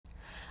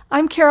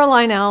I'm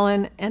Caroline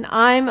Allen, and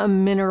I'm a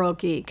mineral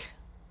geek.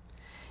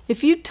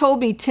 If you told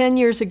me 10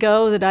 years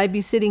ago that I'd be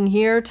sitting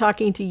here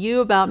talking to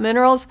you about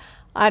minerals,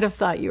 I'd have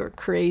thought you were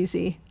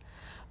crazy.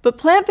 But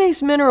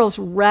plant-based minerals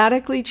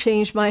radically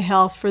changed my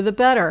health for the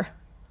better.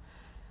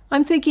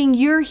 I'm thinking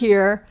you're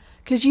here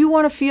because you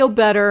want to feel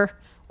better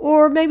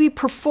or maybe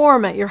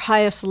perform at your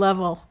highest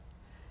level.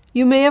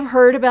 You may have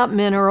heard about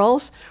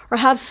minerals or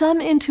have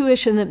some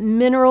intuition that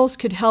minerals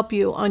could help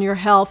you on your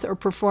health or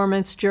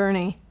performance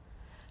journey.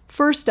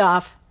 First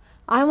off,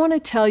 I want to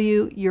tell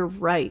you you're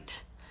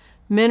right.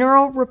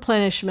 Mineral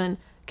replenishment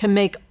can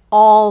make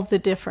all the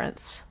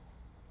difference.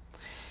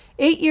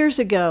 8 years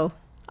ago,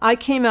 I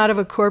came out of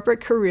a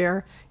corporate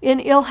career in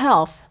ill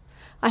health.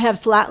 I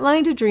had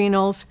flatlined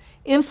adrenals,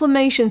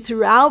 inflammation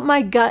throughout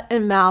my gut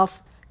and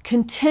mouth,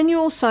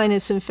 continual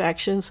sinus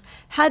infections,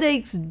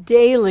 headaches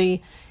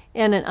daily,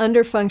 and an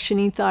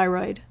underfunctioning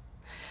thyroid.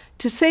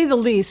 To say the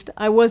least,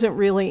 I wasn't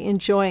really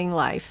enjoying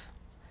life.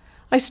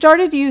 I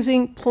started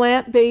using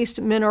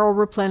plant-based mineral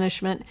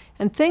replenishment,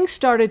 and things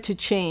started to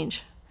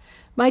change.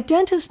 My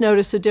dentist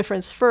noticed a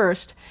difference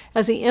first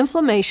as the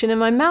inflammation in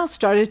my mouth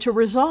started to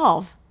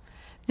resolve.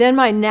 Then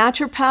my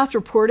naturopath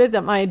reported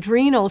that my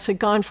adrenals had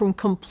gone from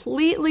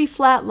completely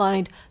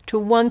flatlined to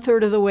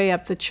 1/3 of the way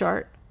up the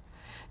chart.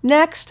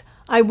 Next,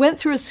 I went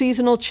through a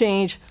seasonal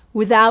change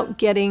without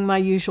getting my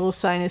usual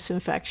sinus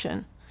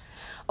infection.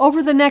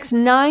 Over the next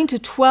 9 to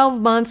 12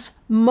 months,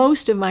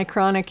 most of my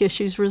chronic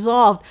issues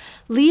resolved,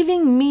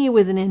 leaving me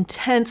with an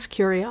intense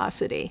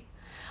curiosity.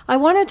 I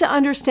wanted to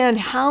understand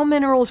how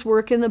minerals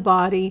work in the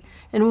body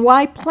and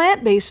why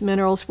plant-based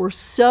minerals were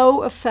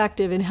so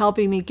effective in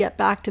helping me get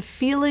back to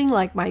feeling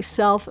like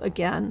myself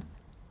again.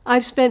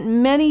 I've spent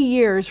many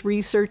years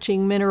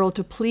researching mineral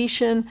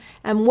depletion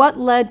and what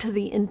led to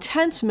the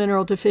intense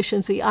mineral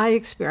deficiency I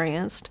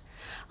experienced.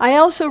 I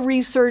also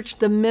researched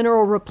the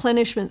mineral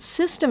replenishment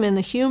system in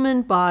the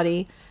human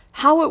body,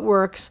 how it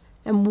works,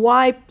 and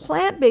why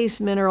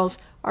plant-based minerals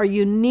are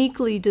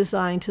uniquely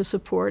designed to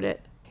support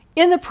it.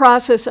 In the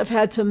process, I've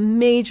had some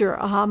major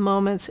aha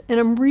moments, and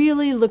I'm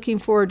really looking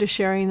forward to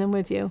sharing them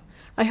with you.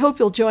 I hope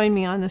you'll join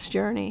me on this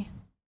journey.